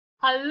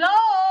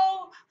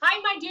Hello! Hi,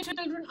 my dear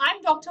children.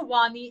 I'm Dr.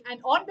 Vani,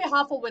 and on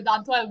behalf of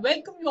Vedantu, I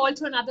welcome you all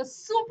to another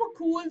super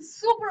cool,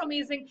 super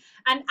amazing,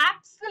 and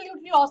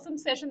absolutely awesome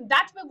session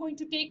that we're going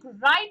to take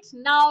right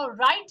now,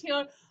 right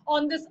here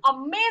on this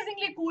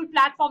amazingly cool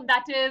platform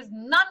that is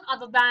none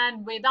other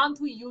than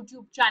Vedantu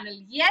YouTube channel.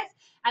 Yes,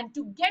 and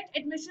to get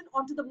admission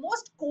onto the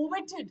most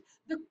coveted,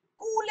 the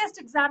coolest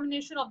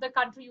examination of the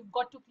country, you've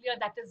got to clear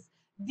that is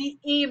the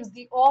AIIMS,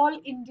 the All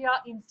India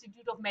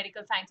Institute of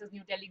Medical Sciences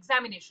New Delhi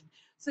examination.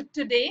 So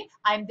today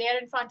I'm there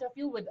in front of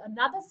you with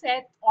another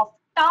set of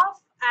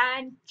tough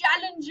and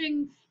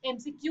challenging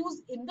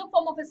MCQs in the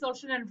form of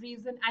assertion and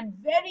reason, and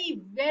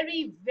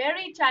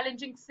very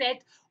challenging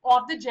set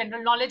of the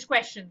general knowledge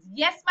questions.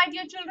 Yes, my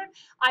dear children,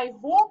 I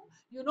hope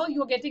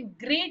you're getting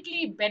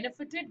greatly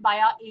benefited by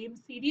our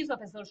AIIMS series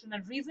of assertion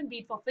and reason, be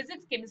it for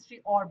physics,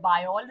 chemistry or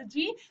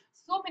biology.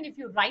 So many of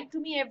you write to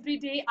me every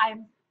day.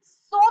 I'm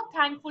so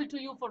thankful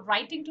to you for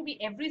writing to me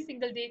every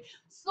single day.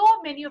 So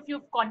many of you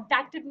have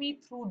contacted me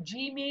through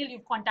Gmail,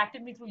 you've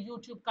contacted me through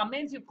YouTube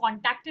comments, you've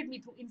contacted me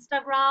through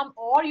Instagram,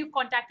 or you've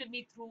contacted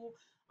me through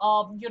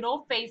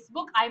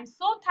Facebook. I'm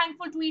so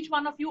thankful to each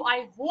one of you.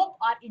 I hope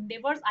our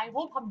endeavors, I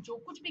hope हम जो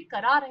कुछ भी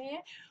करा रहे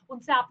हैं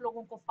उनसे आप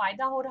लोगों को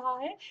फायदा हो रहा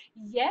है.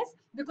 Yes,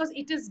 because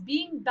it is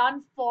being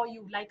done for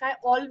you. Like I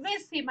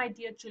always say, my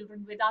dear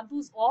children, Vedantu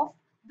is of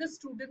the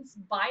students,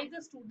 by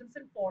the students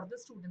and for the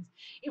students.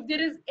 If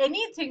there is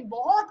anything,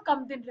 बहुत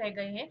कम दिन रह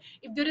गए हैं,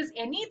 if there is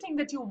anything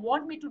that you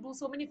want me to do,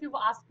 so many of you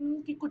ask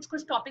me कि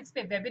कुछ topics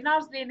पे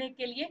webinars लेने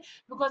के लिए,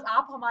 because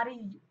आप हमारे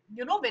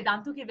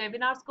वेदांतु के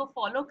webinars को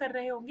follow कर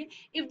रहे होंगे.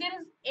 If there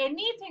is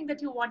anything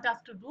that you want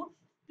us to do,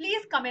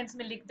 please comments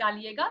में लिख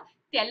डालिएगा.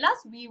 Tell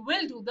us, we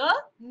will do the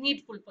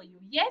needful for you.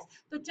 Yes,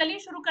 तो चलिए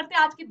शुरू करते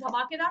हैं आज की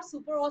धमाकेदार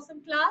super awesome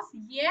class.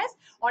 Yes,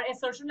 और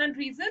assertion and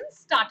reason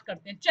start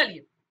करते हैं.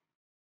 चलिए.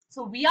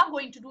 So we are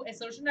going to do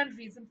assertion and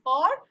reason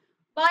for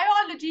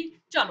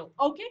biology. चलो,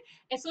 okay.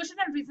 Assertion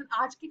and reason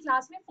आज की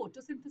क्लास में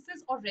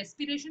photosynthesis और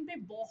respiration पे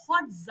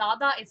बहुत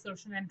ज़्यादा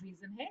assertion and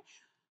reason है.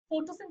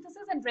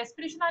 Photosynthesis and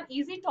respiration are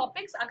easy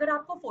topics. अगर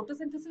आपको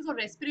photosynthesis और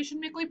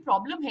respiration में कोई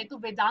problem है तो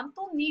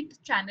वेदांतु NEET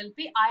channel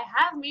पे I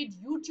have made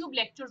YouTube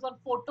lectures on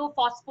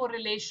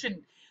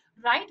photophosphorylation.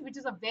 Right, which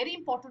is a very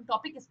important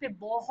topic. इस पे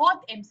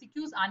बहुत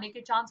MCQs आने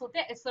के chance होते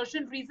हैं,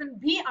 assertion reason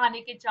भी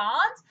आने के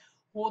chance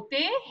होते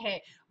हैं.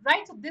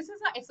 Right, so this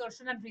is a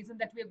assertion and reason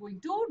that we are going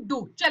to do.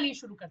 चलिए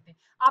शुरू करते हैं.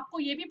 आपको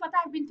ये भी पता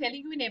है, I've been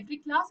telling you in every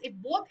class, if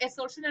both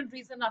assertion and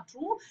reason are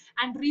true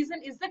and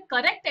reason is the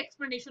correct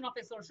explanation of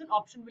assertion,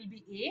 option will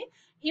be A.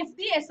 If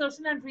the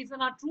assertion and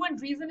reason are true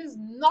and reason is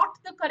not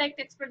the correct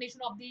explanation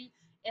of the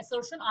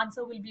assertion,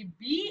 answer will be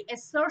B.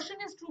 Assertion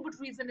is true but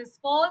reason is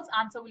false,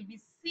 answer will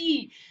be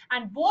C.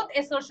 And both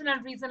assertion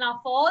and reason are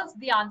false,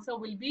 the answer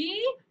will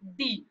be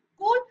D.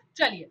 Cool.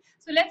 Chaliye.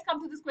 So let's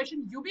come to this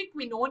question.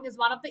 Ubiquinone is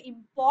one of the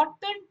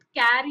important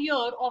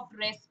carrier of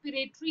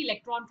respiratory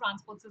electron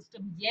transport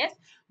system. Yes,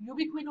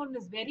 ubiquinone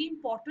is very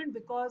important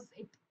because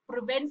it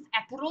prevents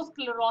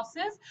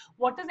atherosclerosis.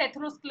 What is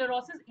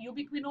atherosclerosis?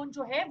 Ubiquinone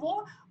जो है वो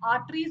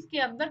arteries के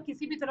अंदर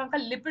किसी भी तरह का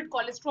lipid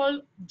cholesterol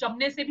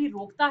जमने से भी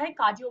रोकता है,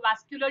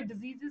 cardiovascular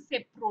diseases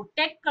से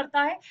protect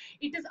करता है.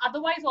 It is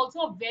otherwise also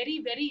a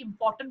very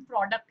important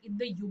product in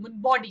the human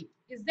body.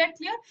 Is that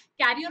clear?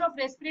 Carrier of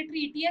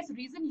respiratory ETS.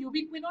 Reason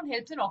ubiquinone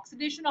helps in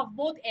oxidation of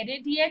both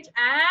NADH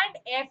and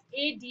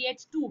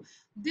FADH2.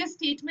 This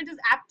statement is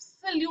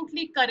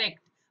absolutely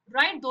correct.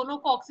 Right, दोनों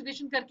को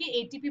oxidation करके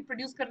ATP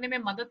produce करने में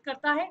मदद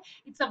करता है.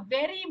 It's a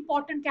very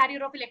important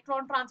carrier of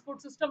electron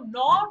transport system.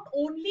 Not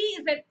only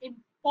is it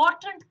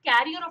important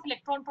carrier of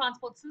electron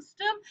transport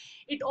system,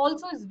 it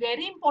also is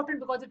very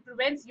important because it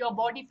prevents your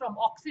body from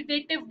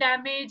oxidative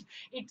damage,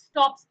 it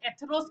stops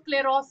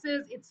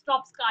atherosclerosis, it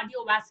stops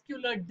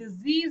cardiovascular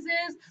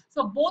diseases.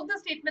 So both the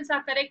statements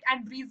are correct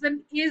and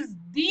reason is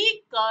the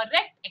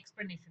correct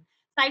explanation.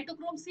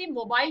 Cytochrome C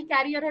mobile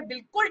career है,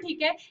 बिल्कुल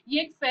ठीक है.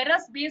 ये एक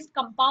ferrous based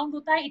compound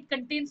होता है. It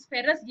contains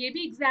ferrous. ये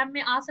भी एग्जाम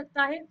में आ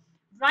सकता है.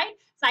 Right,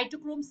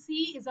 cytochrome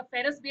C is a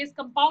ferrous based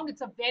compound.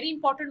 It's a very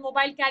important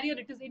mobile carrier.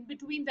 It is in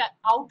between the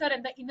outer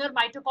and the inner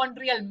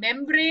mitochondrial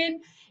membrane.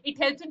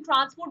 It helps in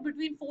transport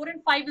between 4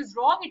 and 5 is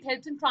wrong. It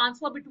helps in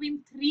transfer between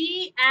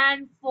 3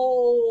 and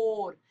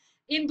 4.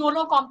 इन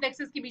दोनों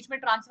complexes के बीच में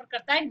transfer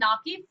करता है, ना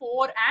कि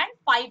 4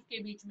 and 5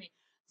 के बीच में.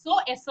 So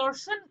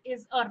assertion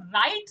is a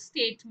right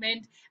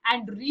statement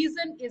and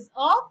reason is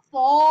a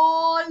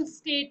false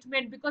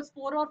statement because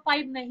 4 और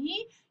 5 नहीं,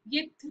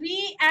 ये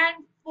 3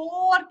 and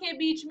 4 के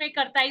बीच में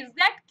करता है. Is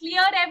that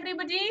clear,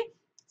 everybody?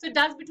 So it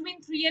does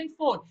between 3 and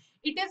 4.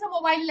 It is a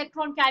mobile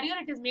electron carrier.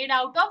 It is made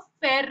out of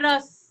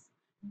ferrous.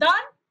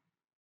 Done?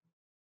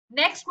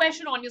 Next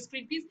question on your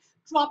screen, please.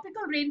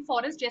 Tropical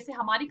rainforest जैसे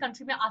हमारी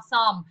country में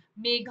Assam,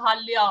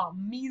 Meghalaya,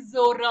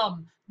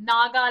 Mizoram,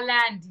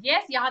 Nagaland,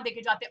 yes, यहाँ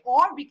देखे जाते हैं.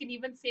 Or we can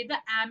even say the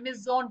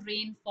Amazon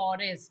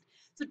rainforest.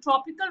 So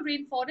tropical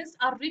rainforests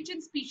are rich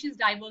in species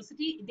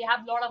diversity. They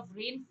have a lot of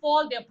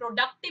rainfall. Their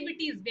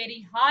productivity is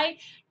very high.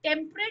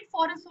 Temperate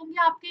forests होंगे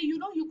आपके,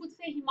 you could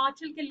say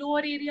Himachal के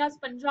lower areas,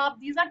 Punjab.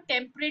 These are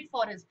temperate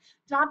forests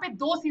जहाँ पे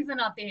 2 season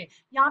आते हैं.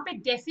 यहाँ पे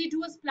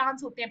deciduous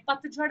plants होते हैं,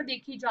 पतझड़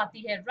देखी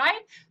जाती है,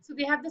 right? So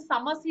they have the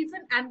summer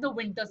season and the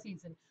winter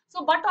season.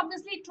 So but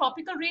obviously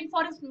tropical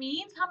rainforest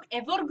means हम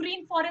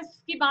evergreen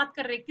forests की बात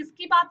कर रहे हैं.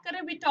 किसकी बात कर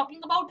रहे हैं? We're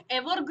talking about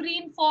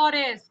evergreen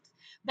forests.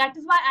 That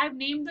is why I've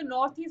named the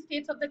northeast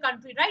states of the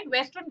country, right?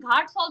 Western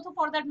Ghats also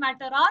for that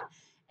matter are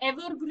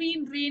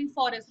evergreen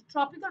rainforests.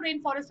 Tropical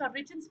rainforests are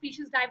rich in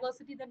species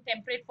diversity than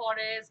temperate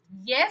forests.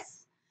 Yes.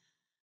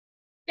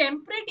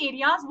 Temperate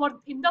areas were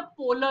in the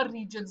polar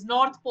regions,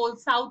 North Pole,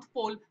 South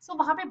Pole. So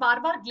वहां पे बार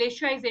बार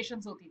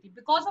glaciations होती थी.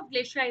 Because of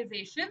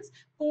glaciations,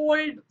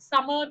 cold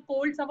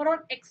summer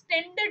और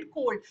extended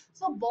cold.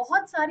 So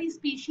बहुत सारी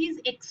species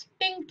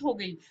extinct हो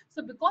गई.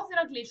 So because there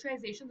are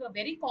glaciations are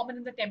very common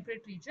in the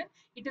temperate region,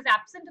 it is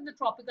absent in the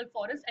tropical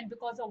forest, and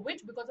because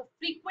of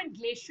frequent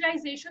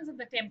glaciations in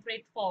the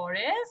temperate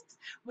forests,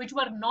 which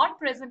were not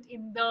present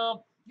in the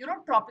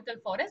tropical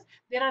forest,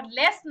 there are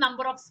less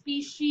number of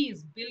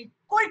species.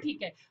 बिल्कुल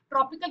ठीक है,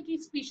 tropical की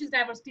species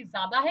diversity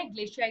ज्यादा है,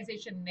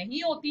 ग्लेशियराइजेशन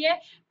नहीं होती है,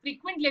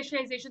 frequent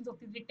ग्लेशियराइजेशन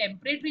होती थी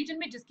टेम्परेट रीजन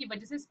में, जिसकी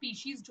वजह से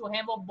स्पीशीज जो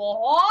है वो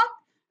बहुत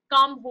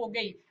कम हो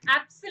गई.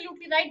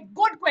 Absolutely right,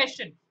 good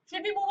question.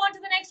 Should we move on to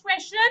the next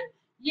question?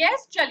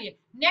 Yes, चलिए.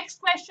 Next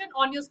question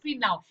on your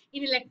screen now.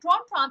 In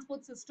electron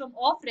transport system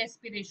of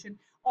respiration,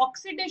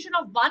 oxidation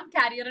of one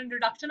carrier and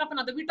reduction of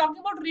another. We're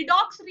talking about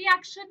redox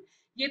reaction.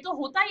 ये तो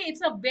होता है,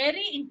 it's a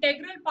very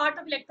integral part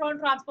of electron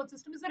transport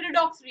system is a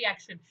redox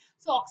reaction.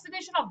 So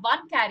oxidation of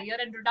one carrier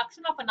and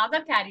reduction of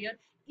another carrier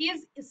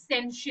is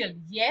essential.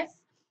 Yes.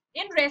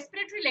 In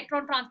respiratory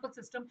electron transport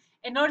system,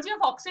 energy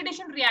of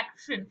oxidation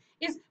reaction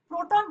is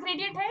proton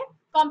gradient है.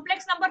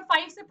 Complex number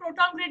 5 से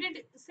proton gradient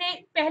से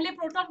पहले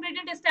proton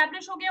gradient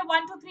establish हो गया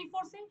 1 2 3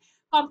 4 से.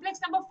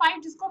 Complex number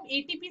 5 जिसको हम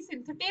ATP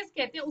synthetase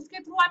कहते हैं,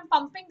 उसके through I'm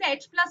pumping the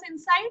H plus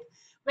inside.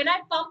 When I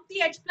pump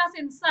the H plus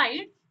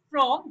inside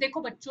from,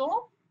 देखो बच्चों,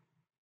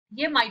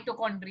 ये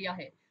माइटोकॉन्ड्रिया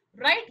है,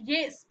 राइट?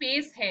 ये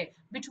स्पेस है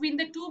between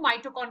the two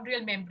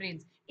mitochondrial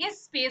membranes.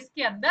 इस स्पेस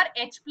के अंदर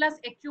H प्लस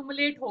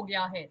एक्यूमुलेट हो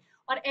गया है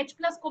और H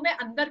प्लस को मैं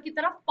अंदर की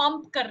तरफ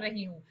पंप कर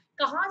रही हूँ.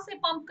 कहां से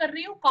पंप कर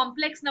रही हूँ?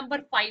 कॉम्प्लेक्स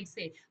नंबर 5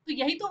 से. तो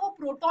यही तो वो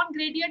प्रोटॉन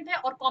ग्रेडियंट है,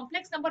 और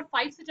कॉम्प्लेक्स नंबर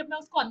 5 से जब मैं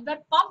उसको अंदर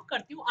पंप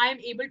करती हूँ, I am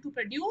able to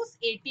produce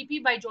ATP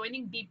bye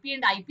joining DP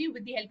and IP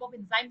with the help of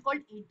enzyme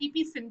called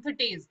ATP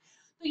synthetase.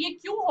 तो ये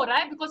क्यों हो रहा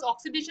है? बिकॉज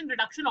ऑक्सीडेशन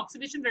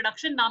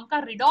रिडक्शन नाम का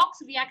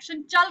रिडॉक्स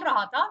रिएक्शन चल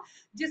रहा था,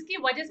 जिसकी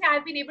वजह से I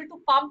have been able to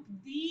pump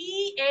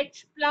the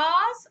H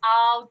plus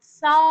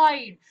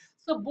outside.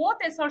 So both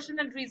assertion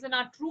and reason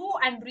are true,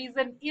 and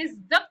reason is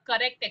the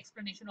correct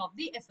explanation of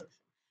the assertion.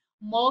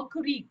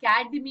 Mercury,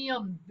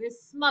 cadmium,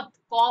 bismuth,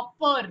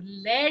 copper,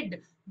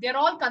 lead, they are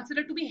all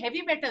considered to be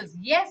heavy metals.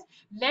 Yes,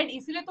 lead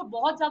इसलिए तो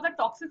बहुत ज्यादा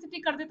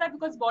toxicity कर देता है,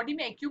 because body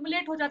में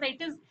accumulate हो जाता है.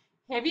 It is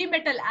heavy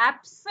metal.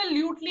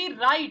 Absolutely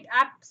right,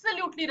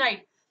 absolutely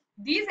right.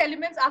 These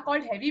elements are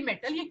called heavy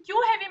metal. ये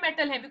क्यों heavy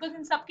metal है? Because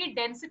इन सबकी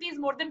density is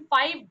more than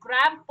 5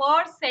 gram per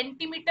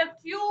centimeter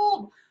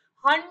cube.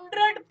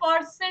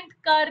 100%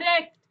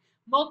 correct.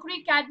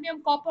 Mercury,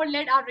 cadmium, copper,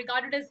 lead are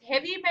regarded as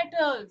heavy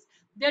metals.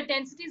 Their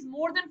density is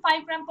more than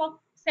 5 gram per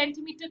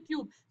centimeter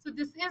cube. So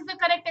this is the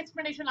correct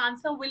explanation.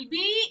 Answer will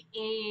be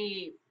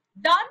A.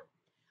 Done.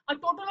 A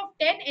total of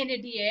 10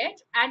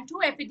 NADH and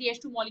 2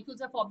 FADH2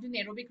 molecules are formed in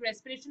aerobic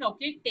respiration.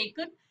 Okay,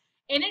 taken.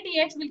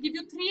 NADH will give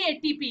you 3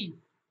 ATP.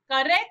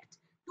 Correct.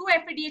 2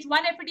 FADH,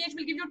 1 FADH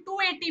will give you 2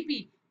 ATP.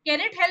 Can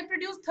it help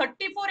produce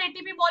 34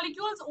 ATP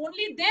molecules?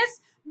 Only this?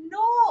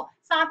 No.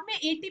 साथ में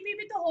ATP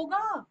भी तो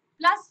होगा.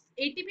 Plus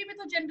ATP भी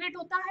तो generate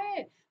होता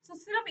है. So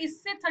सिर्फ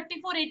इससे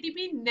 34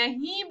 ATP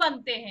नहीं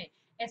बनते हैं.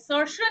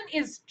 Assertion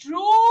is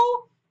true.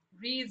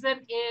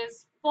 Reason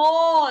is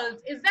false.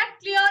 Is that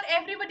clear,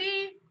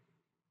 everybody?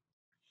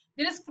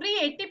 There is free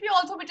ATP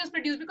also which is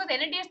produced, because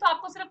NADH तो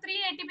आपको सिर्फ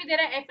 3 ATP दे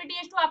रहा है,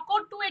 FADH2 आपको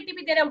 2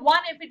 ATP दे रहा है,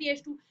 1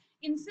 FADH2.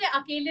 इनसे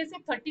अकेले से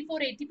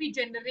 34 ATP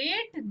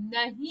जनरेट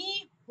नहीं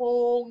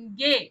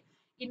होंगे.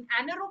 In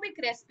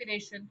anaerobic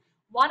respiration,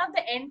 one of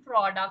the end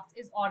products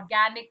is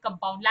organic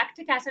compound.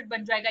 Lactic acid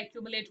बन जाएगा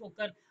accumulate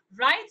होकर,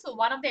 right? So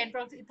one of the end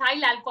products is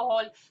ethyl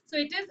alcohol. So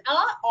it is a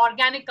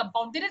organic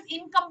compound. There is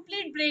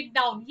incomplete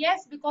breakdown.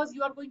 Yes, because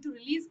you are going to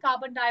release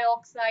carbon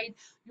dioxide.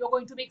 You are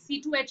going to make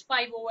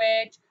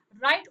C2H5OH.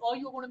 Right? Or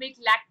you're going to make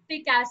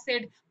lactic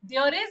acid.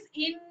 There is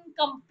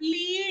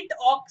incomplete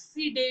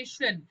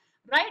oxidation.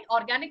 Right?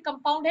 Organic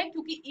compound है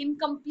क्योंकि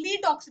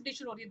incomplete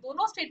oxidation हो रही है.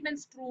 दोनों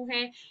statements true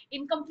हैं.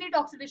 Incomplete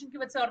oxidation की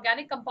वजह से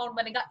organic compound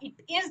बनेगा.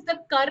 It is the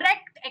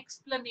correct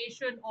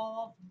explanation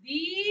of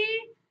the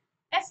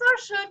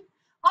assertion.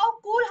 How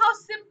cool, how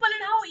simple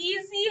and how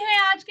easy है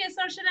आज के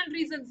assertion and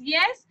reasons.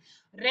 Yes.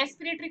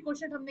 Respiratory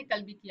question हमने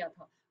कल भी किया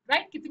था.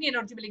 राइट, कितनी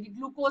एनर्जी मिलेगी।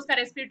 ग्लूकोज का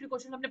रेस्पिरेटरी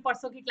क्वेश्चन हमने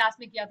परसों की क्लास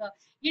में किया था।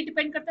 ये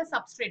डिपेंड करता है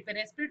सबस्ट्रेट पे।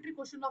 Respiratory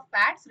question of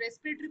fats,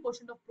 respiratory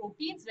question of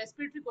proteins,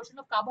 respiratory question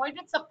of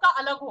carbohydrate, सबका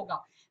अलग होगा।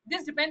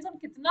 दिस डिपेंड्स ऑन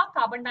कितना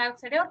कार्बन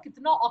डाइऑक्साइड है और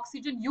कितना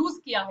ऑक्सीजन यूज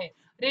किया है।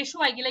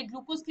 रेशो आएगी, लाइक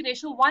ग्लूकोज की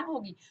रेशो 1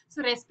 होगी।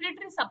 सो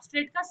रेस्पिरेटरी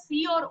सबस्ट्रेट का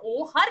सी और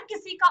ओ हर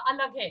किसी का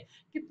अलग है।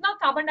 कितना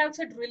कार्बन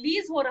डाइऑक्साइड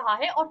रिलीज हो रहा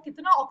है और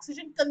कितना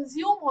ऑक्सीजन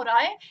कंज्यूम हो रहा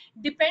है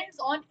depends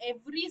on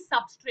every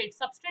substrate.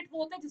 Substrate वो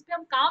होता है जिसपे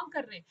हम काम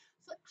कर रहे हैं।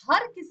 So,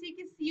 हर किसी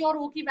की सी और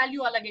ओ की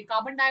वैल्यू अलग है।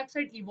 Carbon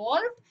dioxide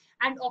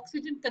evolved and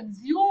oxygen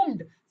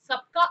consumed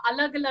सबका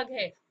अलग अलग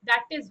है।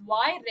 That is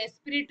why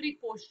respiratory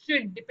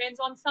question depends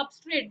on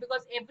substrate,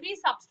 because every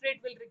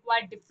substrate will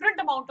require different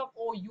amount of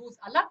O use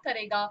अलग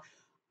करेगा।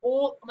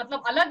 ओ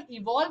मतलब अलग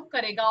इवॉल्व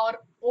करेगा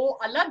और ओ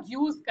अलग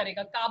यूज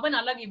करेगा। कार्बन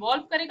अलग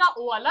इवॉल्व करेगा,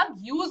 ओ अलग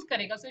यूज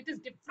करेगा। So it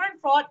is different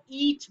for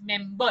each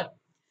member.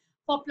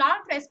 For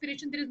plant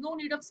respiration, there is no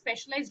need of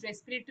specialized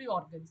respiratory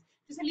organs.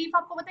 जैसे लीफ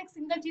आपको पता है, एक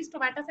सिंगल चीज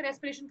टोमेटो से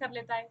रेस्पिरेशन कर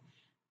लेता है।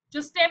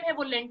 जो स्टेम है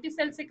वो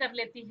लेंटिसेल से कर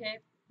लेती है,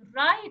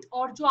 राइट,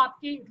 और जो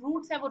आपके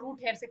रूट्स है वो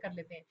रूट हेयर से कर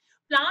लेते हैं।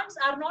 Plants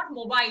are not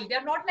mobile, they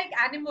are not like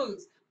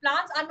animals.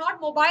 Plants are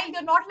not mobile,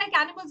 they're not like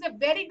animals, they're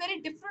very very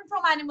different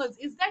from animals.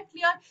 Is that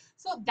clear?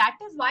 So that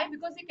is why,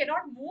 because they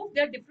cannot move,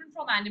 they're different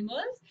from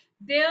animals.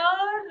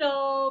 Their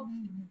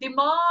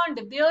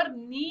demand, their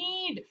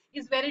need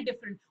is very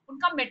different.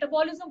 उनका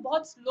metabolism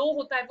बहुत slow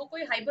होता है, वो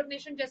कोई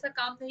hibernation जैसा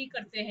काम नहीं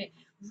करते हैं,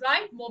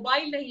 राइट,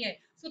 मोबाइल नहीं है।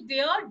 So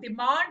there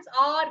demands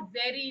are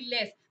very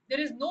less.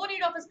 There is no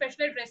need of a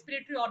specialized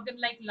respiratory organ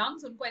like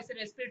lungs. उनको ऐसे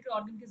respiratory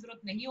organ की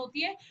जरूरत नहीं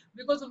होती है,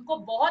 because उनको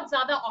बहुत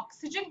ज्यादा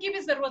ऑक्सीजन की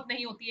भी जरूरत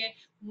नहीं होती है।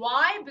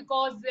 Why?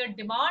 Because their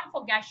demand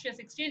for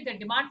gaseous exchange,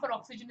 their demand for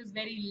oxygen is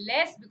very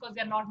less, because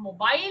they are not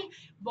mobile.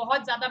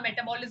 बहुत ज्यादा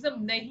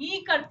मेटाबॉलिज्म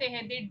नहीं करते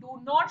हैं। They do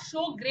not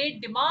show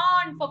great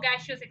demand for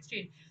gaseous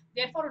exchange.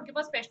 Therefore उनके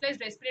पास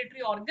specialized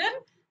respiratory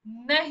organ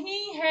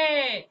नहीं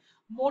है।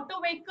 Motor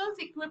vehicles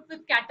equipped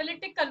with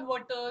catalytic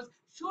converters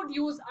should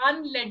use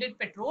unleaded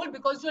petrol,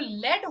 because जो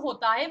lead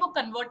होता है वो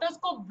converters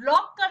को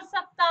block कर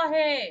सकता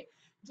है।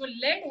 जो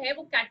lead है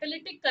वो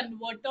catalytic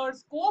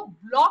converters को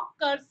block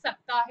कर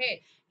सकता है,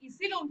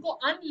 इसीलिए उनको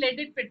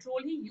unleaded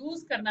petrol ही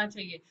use करना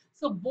चाहिए।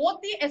 So both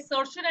the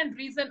assertion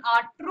and reason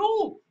are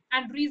true,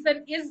 and reason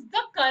is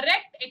the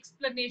correct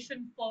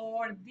explanation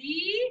for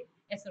the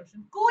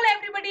assertion. Cool,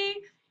 everybody?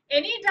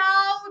 Any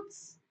doubts?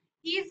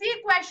 Easy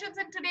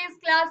questions in today's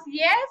class?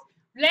 Yes.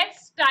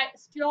 Let's start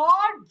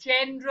your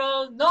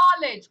general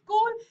knowledge.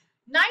 Cool.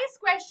 Nice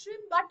question,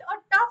 but a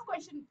tough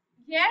question.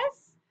 Yes.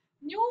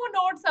 New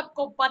notes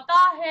सबको पता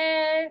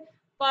है,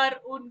 पर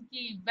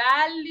उनकी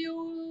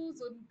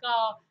values, उनका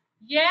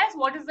yes.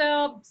 What is the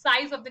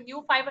size of the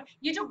new fiber?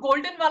 ये जो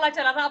golden वाला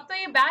चला था, अब तो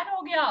ये ban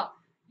हो गया.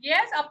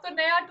 Yes, अब तो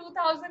नया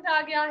 2000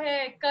 आ गया है.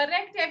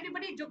 Correct,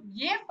 everybody. जो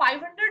ये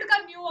 500 का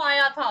new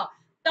आया था,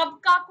 तब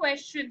का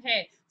question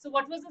है. So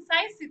what was the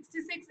size?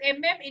 66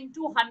 mm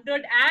into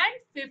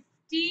 150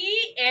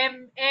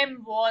 mm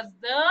was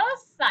the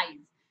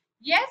size.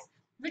 Yes.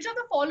 Which of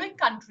the following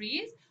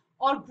countries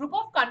or group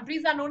of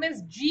countries are known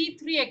as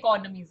G3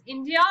 economies?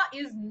 India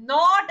is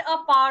not a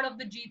part of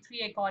the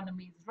G3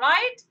 economies,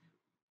 right?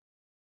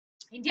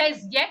 India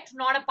is yet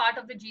not a part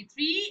of the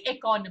G3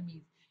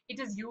 economies. It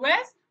is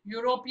US,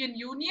 European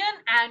Union,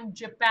 and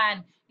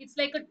Japan. It's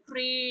like a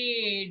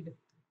trade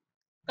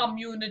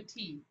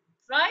community,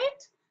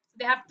 right?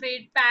 They have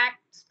trade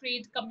pacts,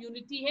 trade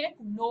community hai,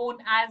 known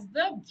as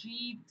the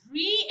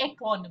G3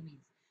 economies,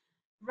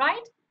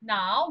 right?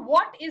 Now,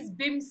 what is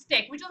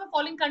BIMSTEC? Which of the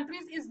following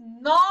countries is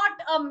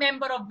not a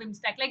member of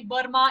BIMSTEC? Like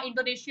Burma,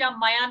 Indonesia,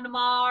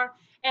 Myanmar,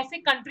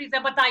 ऐसे countries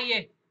है,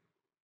 बताइए।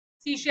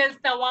 Seychelles,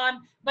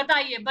 Taiwan,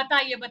 बताइए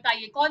बताइए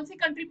बताइए, कौन सी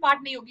country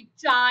part नहीं होगी?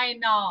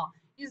 China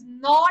is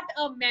not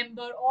a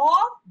member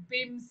of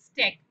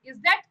BIMSTEC. Is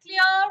that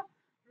clear?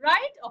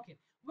 Right? Okay.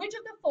 Which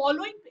of the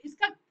following,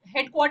 इसका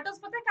headquarters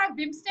पता है क्या?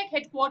 BIMSTEC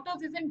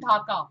headquarters is in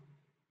Dhaka.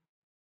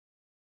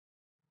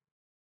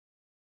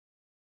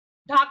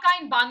 Dhaka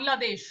in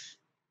Bangladesh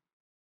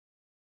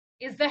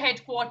is the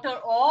headquarter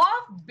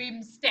of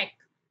BIMSTEC.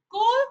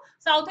 Cool.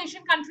 South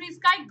Asian countries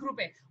का एक group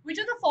है. Which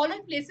of the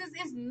following places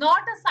is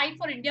not a site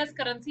for India's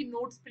currency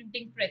notes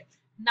printing press?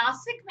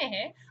 Nashik में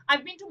है.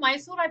 I've been to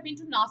Mysore, I've been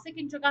to Nasik,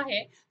 इन जगह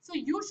है. So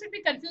you should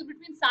be confused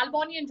between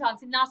Salboni and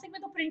Jhansi. Nashik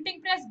में तो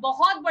printing press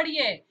बहुत बड़ी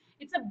है.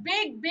 It's a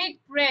big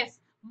press.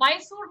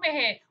 Mysore में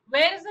है.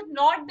 Where is it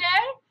not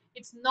there?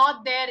 It's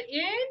not there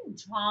in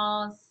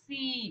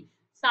Jhansi.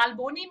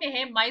 Salboni में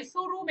है,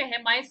 Mysuru में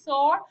है,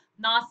 Mysore,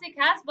 Nasik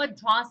has, but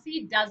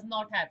Jhansi does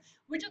not have.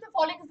 Which of the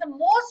following is the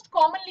most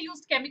commonly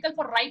used chemical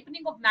for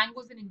ripening of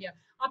mangoes in India?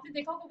 आपने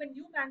देखा होगा when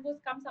new mangoes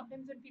come,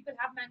 sometimes when people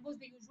have mangoes,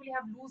 they usually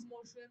have loose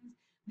motions,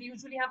 they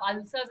usually have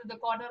ulcers at the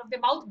corner of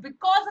their mouth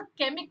because a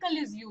chemical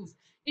is used.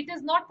 It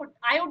is not put,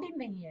 iodine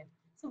नहीं है.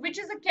 So which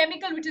is the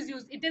chemical which is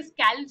used? It is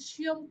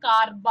calcium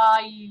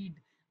carbide.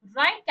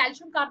 Right,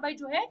 calcium carbide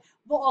जो है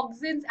वो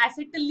oxygen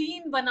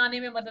acetylene बनाने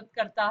में मदद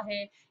करता है,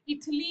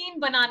 इथिलीन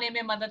बनाने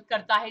में मदद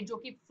करता है, जो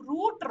कि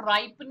फ्रूट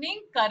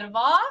राइपनिंग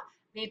करवा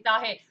देता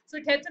है. So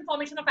it helps in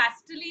formation of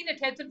acetylene,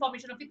 it helps in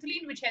formation of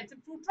ethylene, which helps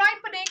in fruit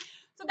ripening.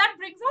 So that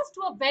brings us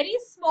to a very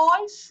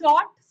small,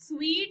 short,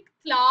 sweet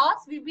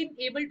class. We've been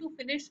able to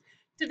finish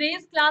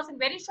today's class in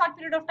very short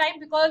period of time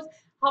because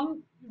हम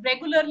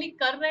regularly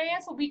कर रहे हैं,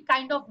 so we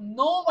kind of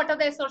know what are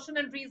the assertion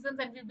and reasons,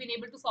 and we've been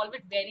able to solve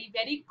it very,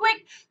 very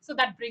quick. So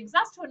that brings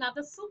us to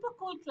another super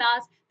cool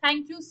class.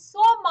 Thank you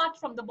so much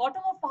from the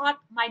bottom of heart,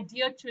 my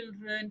dear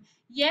children.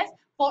 Yes,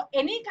 for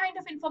any kind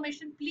of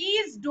information,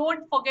 please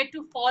don't forget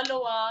to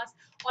follow us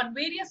on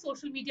various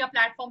social media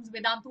platforms.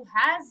 Vedantu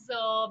has,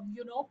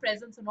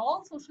 presence on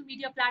all social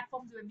media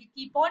platforms where we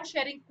keep on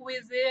sharing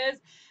quizzes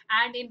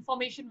and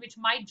information which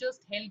might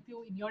just help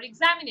you in your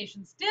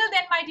examinations. Till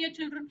then, my dear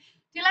children,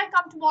 till I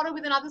come tomorrow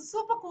with another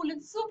super cool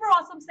and super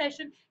awesome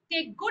session,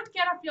 take good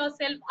care of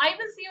yourself. I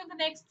will see you in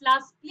the next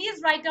class.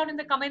 Please write down in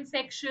the comment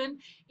section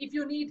if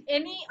you need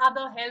any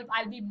other help.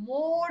 I'll be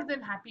more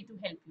than happy to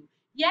help you.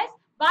 Yes,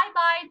 bye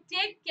bye.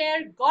 Take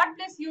care. God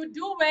bless you.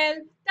 Do well.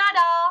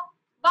 Tada.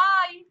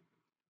 Bye.